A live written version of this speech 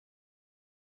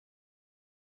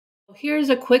Here's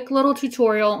a quick little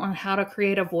tutorial on how to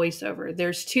create a voiceover.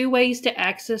 There's two ways to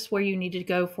access where you need to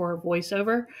go for a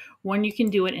voiceover. One, you can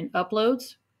do it in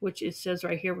uploads, which it says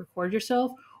right here, record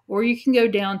yourself, or you can go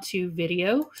down to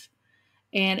videos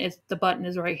and the button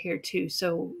is right here too.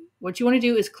 So what you want to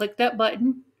do is click that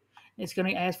button. It's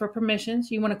going to ask for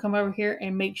permissions. You want to come over here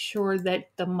and make sure that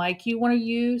the mic you want to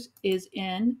use is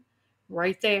in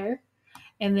right there.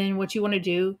 And then what you want to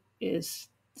do is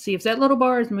see if that little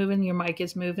bar is moving, your mic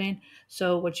is moving.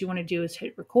 So what you want to do is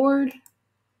hit record.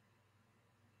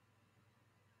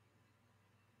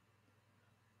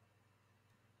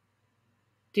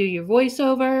 Do your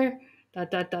voiceover. Da,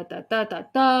 da, da, da, da, da,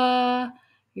 da.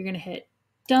 You're going to hit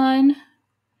done.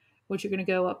 What you're going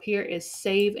to go up here is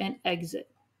save and exit.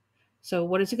 So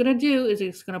what it's going to do is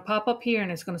it's going to pop up here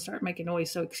and it's going to start making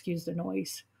noise. So excuse the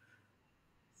noise.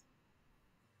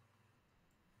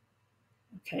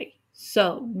 Okay,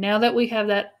 so now that we have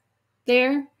that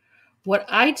there, what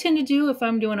I tend to do if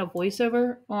I'm doing a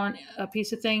voiceover on a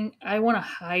piece of thing, I want to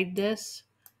hide this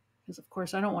because, of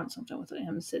course, I don't want something with an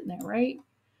M sitting there, right?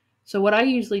 So what I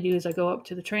usually do is I go up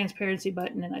to the transparency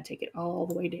button and I take it all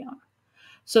the way down.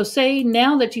 So say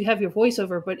now that you have your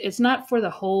voiceover, but it's not for the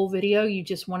whole video, you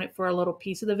just want it for a little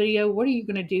piece of the video, what are you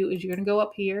going to do is you're going to go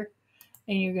up here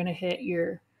and you're going to hit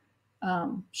your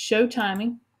show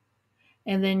timing,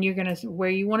 and then you're going to where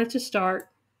you want it to start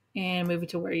and move it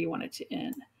to where you want it to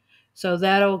end. So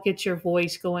that'll get your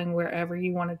voice going wherever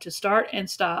you want it to start and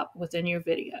stop within your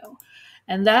video.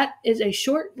 And that is a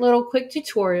short little quick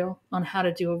tutorial on how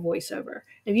to do a voiceover.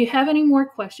 If you have any more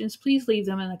questions, please leave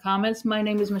them in the comments. My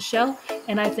name is Michelle,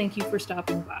 and I thank you for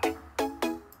stopping by.